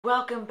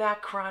Welcome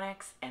back,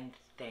 Chronics, and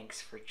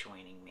thanks for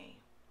joining me.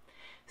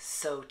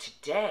 So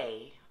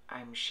today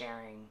I'm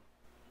sharing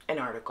an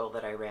article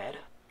that I read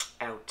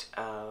out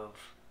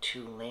of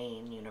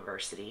Tulane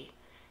University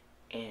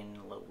in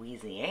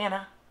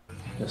Louisiana.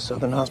 The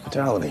Southern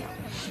hospitality.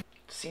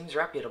 Seems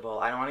reputable.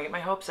 I don't want to get my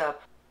hopes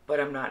up,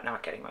 but I'm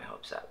not getting my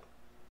hopes up.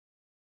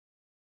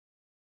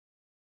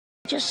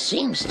 Just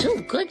seems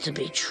too good to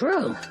be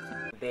true.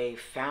 They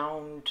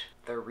found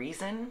the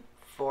reason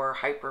for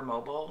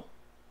hypermobile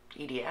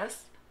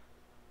EDS.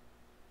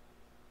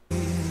 You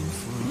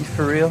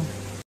for real?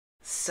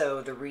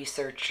 So the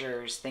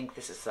researchers think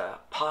this is a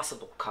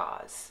possible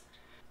cause.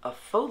 A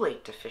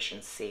folate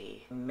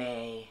deficiency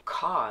may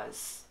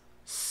cause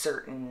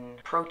certain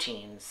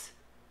proteins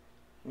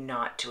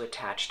not to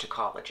attach to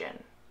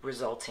collagen,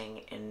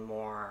 resulting in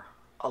more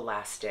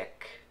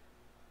elastic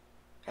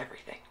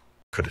everything.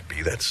 Could it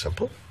be that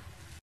simple?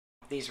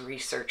 These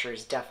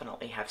researchers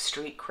definitely have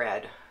street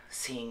cred,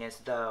 seeing as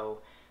though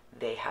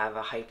they have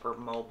a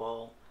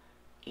hypermobile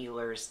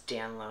Ehlers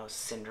Danlos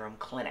Syndrome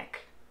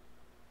clinic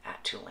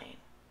at Tulane.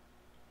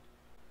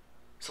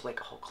 So like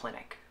a whole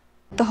clinic.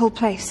 The whole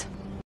place.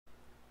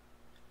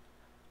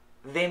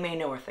 They may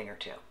know a thing or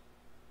two.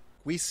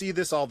 We see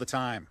this all the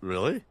time.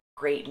 Really?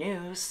 Great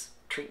news,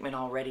 treatment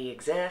already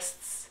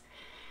exists.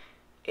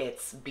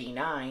 It's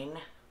benign,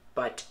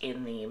 but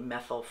in the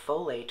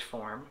methylfolate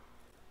form.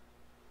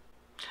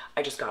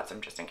 I just got some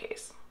just in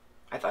case.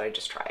 I thought I'd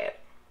just try it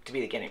to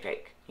be the guinea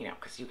pig, you know,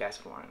 because you guys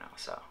would want to know,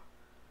 so.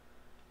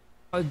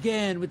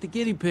 Again with the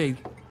guinea pig.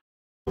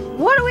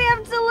 What do we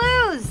have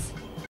to lose?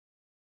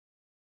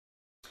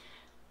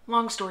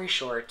 Long story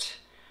short,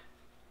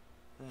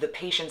 the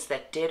patients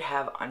that did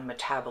have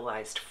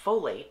unmetabolized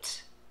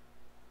folate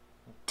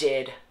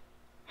did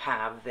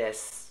have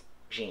this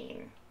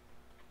gene,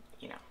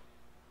 you know,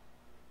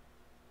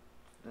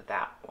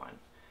 that one.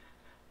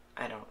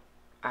 I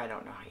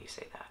don't know how you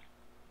say that.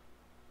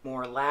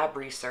 More lab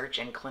research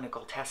and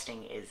clinical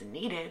testing is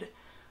needed,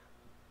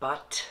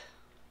 but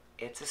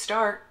it's a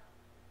start.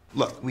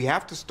 Look, we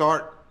have to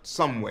start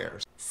somewhere.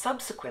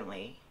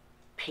 Subsequently,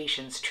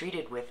 patients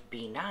treated with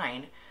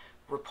B9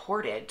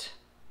 reported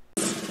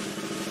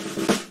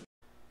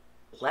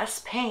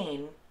less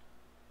pain,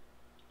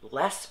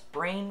 less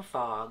brain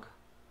fog,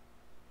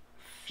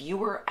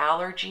 fewer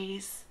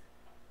allergies,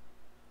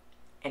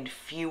 and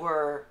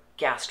fewer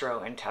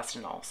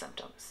gastrointestinal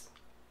symptoms.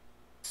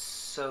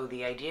 So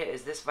the idea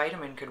is this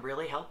vitamin could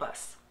really help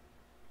us.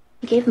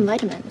 We gave him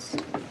vitamins.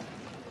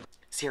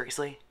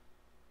 Seriously?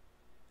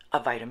 A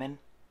vitamin?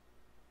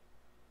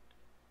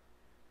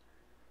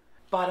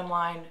 Bottom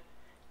line,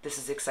 this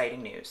is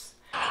exciting news.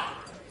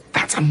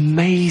 That's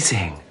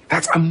amazing.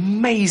 That's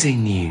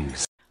amazing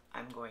news.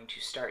 I'm going to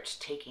start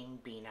taking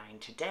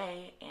B9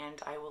 today,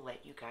 and I will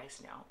let you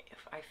guys know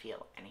if I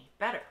feel any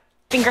better.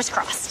 Fingers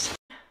crossed.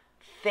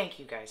 Thank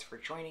you guys for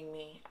joining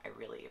me. I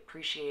really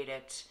appreciate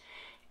it.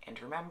 And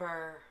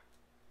remember,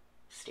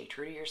 stay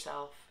true to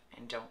yourself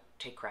and don't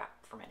take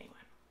crap from anyone.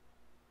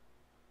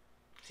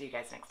 See you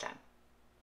guys next time.